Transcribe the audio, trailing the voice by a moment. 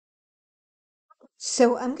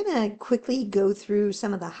So I'm going to quickly go through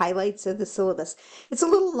some of the highlights of the syllabus. It's a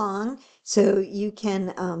little long, so you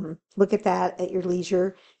can look at that at your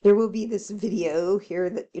leisure. There will be this video here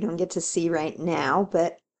that you don't get to see right now,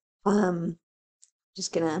 but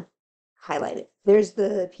just going to highlight it. There's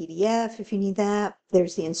the PDF if you need that.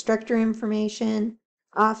 There's the instructor information,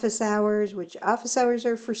 office hours, which office hours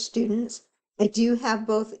are for students. I do have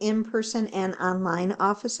both in-person and online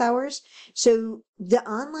office hours. So the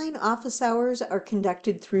online office hours are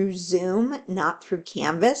conducted through Zoom, not through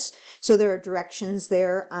Canvas. So there are directions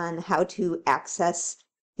there on how to access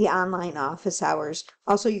the online office hours.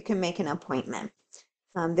 Also, you can make an appointment.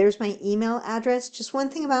 There's my email address. Just one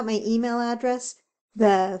thing about my email address.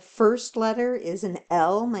 The first letter is an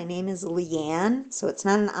L. My name is Leanne, so it's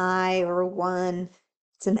not an I or a 1.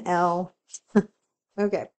 It's an L.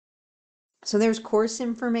 Okay. So there's course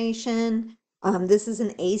information. This is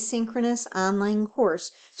an asynchronous online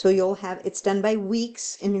course. So you'll have, it's done by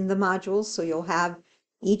weeks in the modules. So you'll have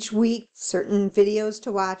each week certain videos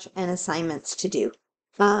to watch and assignments to do.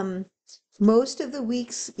 Most of the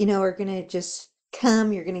weeks, are going to just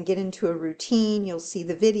come. You're going to get into a routine. You'll see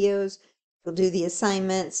the videos. You'll do the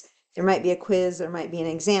assignments. There might be a quiz. There might be an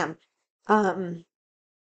exam.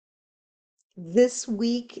 This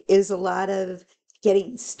week is a lot of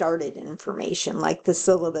getting started information, like the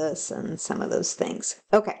syllabus and some of those things.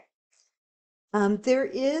 Okay. There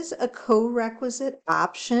is a co-requisite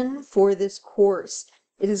option for this course.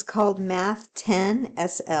 It is called Math 10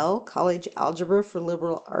 SL, College Algebra for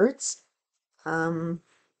Liberal Arts.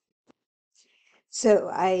 So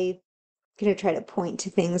I'm going to try to point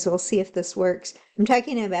to things. We'll see if this works. I'm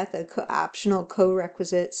talking about the optional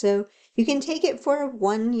co-requisite. So you can take it for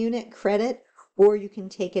 1 unit credit, or you can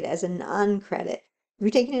take it as a non-credit. If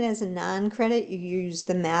you're taking it as a non-credit, you use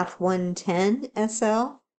the Math 110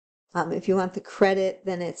 SL. If you want the credit,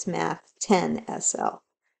 then it's Math 10 SL.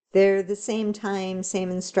 They're the same time, same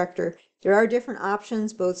instructor. There are different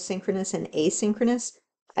options, both synchronous and asynchronous.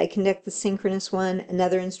 I conduct the synchronous one.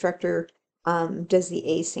 Another instructor does the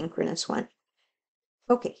asynchronous one.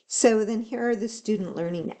 Okay, so then here are the student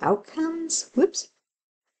learning outcomes. Whoops.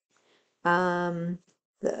 The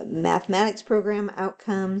mathematics program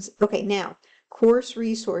outcomes. Okay, now, course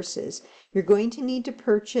resources. You're going to need to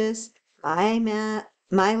purchase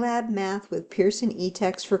MyLab Math with Pearson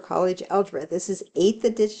eText for College Algebra. This is 8th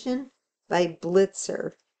edition by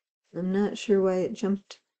Blitzer. I'm not sure why it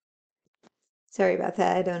jumped. Sorry about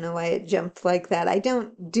that. I don't know why it jumped like that. I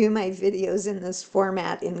don't do my videos in this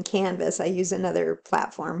format in Canvas. I use another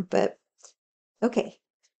platform, but okay.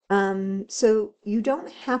 So you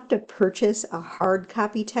don't have to purchase a hard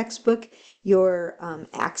copy textbook. Your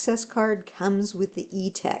access card comes with the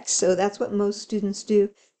e-text. So that's what most students do.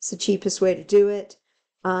 It's the cheapest way to do it.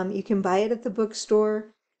 You can buy it at the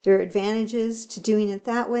bookstore. There are advantages to doing it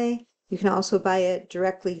that way. You can also buy it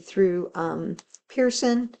directly through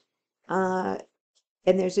Pearson. And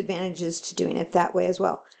there's advantages to doing it that way as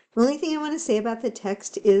well. The only thing I want to say about the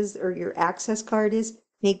text is, or your access card is,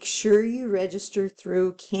 make sure you register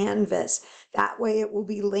through Canvas. That way it will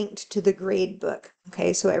be linked to the grade book.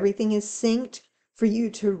 Okay, so everything is synced for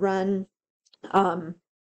you to run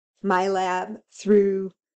MyLab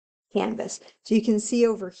through Canvas. So you can see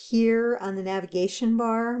over here on the navigation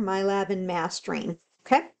bar, MyLab and Mastering.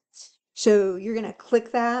 Okay, so you're going to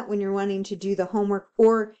click that when you're wanting to do the homework,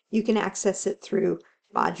 or you can access it through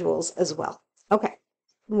modules as well. Okay,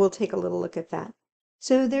 we'll take a little look at that.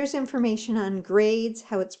 So there's information on grades,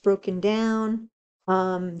 how it's broken down,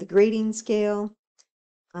 the grading scale.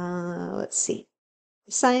 Let's see.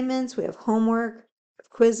 Assignments, we have homework, we have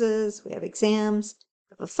quizzes, we have exams,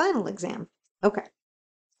 we have a final exam. Okay.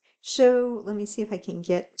 So let me see if I can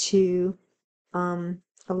get to a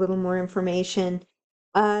little more information.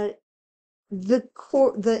 The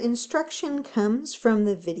instruction comes from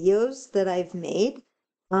the videos that I've made.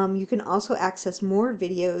 You can also access more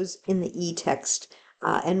videos in the e-text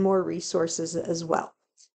and more resources as well.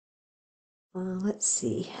 Let's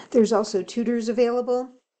see. There's also tutors available.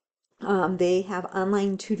 They have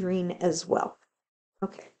online tutoring as well.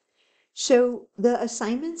 Okay. So the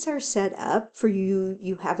assignments are set up for you.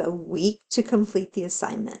 You have a week to complete the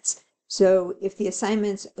assignments. So if the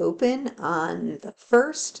assignments open on the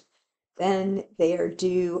 1st, then they are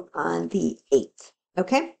due on the 8th.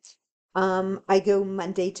 Okay. I go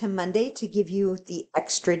Monday to Monday to give you the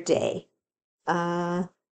extra day.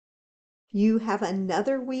 You have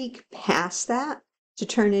another week past that to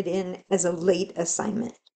turn it in as a late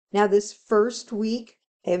assignment. Now this first week,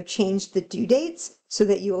 I have changed the due dates so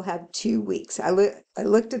that you will have 2 weeks. I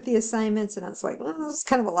looked at the assignments and I was like, well, this is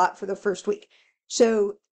kind of a lot for the first week.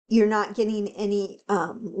 So you're not getting any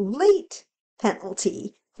late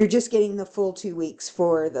penalty. You're just getting the full 2 weeks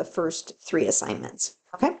for the first 3 assignments.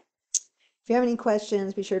 Okay? If you have any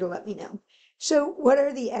questions, be sure to let me know. So what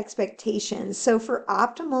are the expectations? So for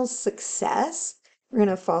optimal success, we're going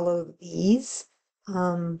to follow these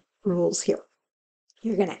rules here.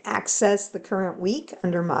 You're going to access the current week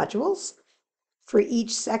under modules. For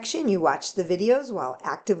each section, you watch the videos while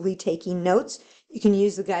actively taking notes. You can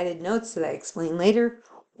use the guided notes that I explain later,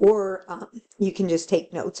 or you can just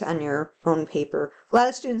take notes on your own paper. A lot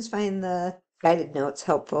of students find the guided notes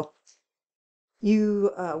helpful.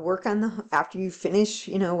 You work on after you finish,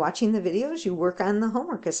 watching the videos, you work on the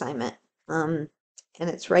homework assignment. And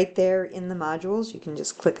it's right there in the modules. You can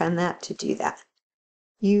just click on that to do that.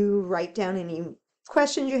 You write down any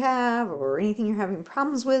questions you have or anything you're having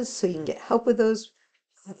problems with so you can get help with those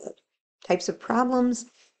types of problems.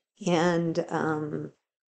 And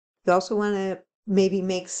you also want to maybe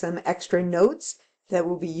make some extra notes that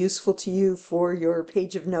will be useful to you for your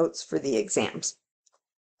page of notes for the exams.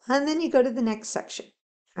 And then you go to the next section,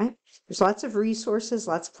 right? There's lots of resources,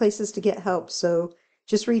 lots of places to get help. So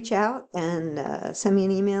just reach out and send me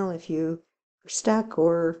an email if you are stuck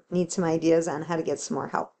or need some ideas on how to get some more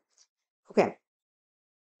help. Okay.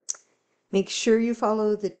 Make sure you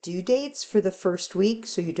follow the due dates for the first week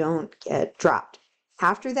so you don't get dropped.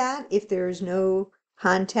 After that, if there's no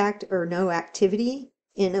contact or no activity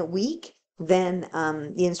in a week, then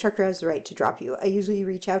the instructor has the right to drop you. I usually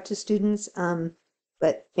reach out to students,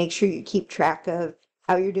 but make sure you keep track of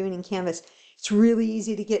how you're doing in Canvas. It's really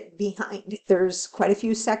easy to get behind. There's quite a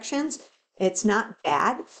few sections. It's not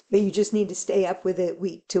bad, but you just need to stay up with it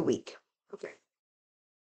week to week. Okay.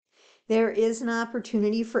 There is an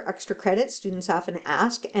opportunity for extra credit. Students often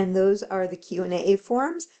ask, and those are the Q&A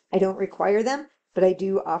forms. I don't require them, but I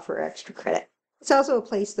do offer extra credit. It's also a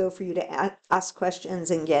place, though, for you to ask questions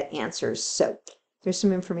and get answers. So there's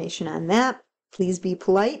some information on that. Please be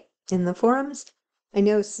polite in the forums. I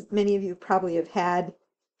know many of you probably have had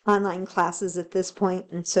online classes at this point,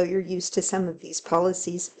 and so you're used to some of these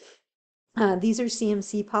policies. These are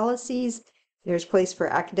CMC policies. There's place for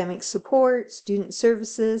academic support, student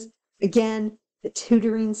services. Again, the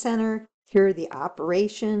tutoring center. Here are the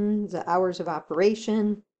operations, the hours of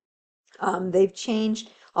operation. They've changed.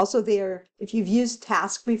 Also, if you've used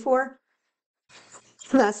Task before,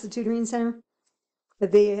 that's the tutoring center.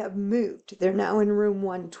 But they have moved. They're now in room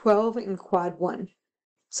 112 in quad 1.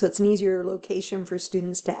 So it's an easier location for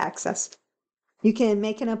students to access. You can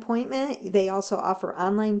make an appointment. They also offer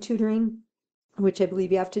online tutoring, which I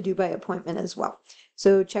believe you have to do by appointment as well.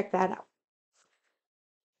 So check that out.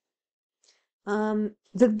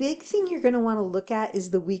 The big thing you're going to want to look at is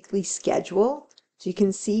the weekly schedule. So you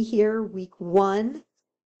can see here, week 1,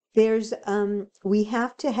 we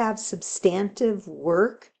have to have substantive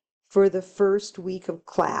work for the first week of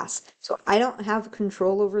class. So I don't have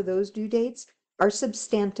control over those due dates. Our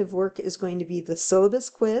substantive work is going to be the syllabus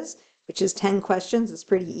quiz, which is 10 questions. It's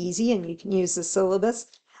pretty easy, and you can use the syllabus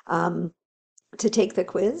to take the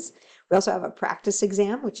quiz. We also have a practice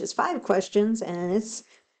exam, which is 5 questions, and it's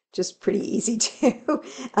just pretty easy too.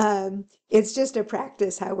 It's just a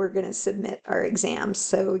practice how we're going to submit our exams,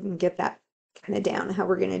 so we can get that kind of down, how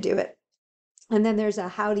we're going to do it. And then there's a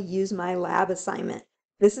how to use my lab assignment.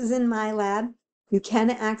 This is in my lab. You can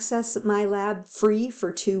access my lab free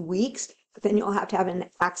for 2 weeks, but then you'll have to have an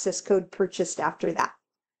access code purchased after that.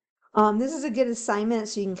 This is a good assignment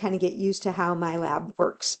so you can kind of get used to how my lab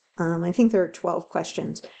works. I think there are 12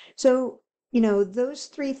 questions. So, those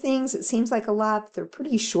 3 things, it seems like a lot, but they're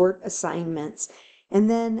pretty short assignments. And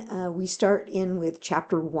then we start in with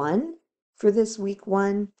chapter 1 for this week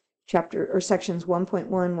 1, sections 1.1,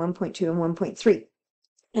 1.2, and 1.3.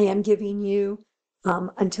 I am giving you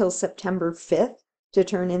until September 5th to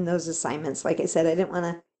turn in those assignments. Like I said, I didn't want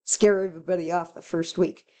to scare everybody off the first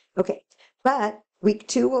week. Okay, but week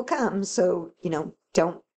 2 will come, so, don't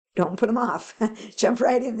put them off. Jump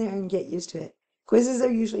right in there and get used to it. Quizzes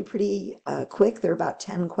are usually pretty quick. They're about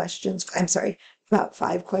 10 questions. I'm sorry, about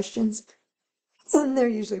 5 questions. And they're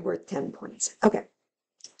usually worth 10 points. Okay,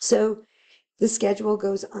 so the schedule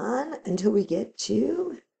goes on until we get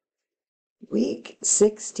to week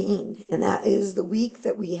 16. And that is the week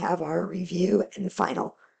that we have our review and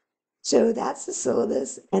final. So that's the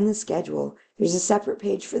syllabus and the schedule. There's a separate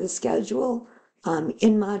page for the schedule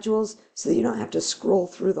in modules so that you don't have to scroll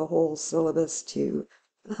through the whole syllabus to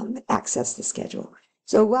access the schedule.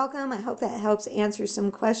 So welcome. I hope that helps answer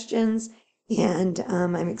some questions, and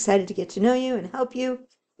I'm excited to get to know you and help you,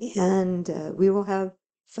 and we will have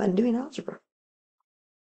fun doing algebra.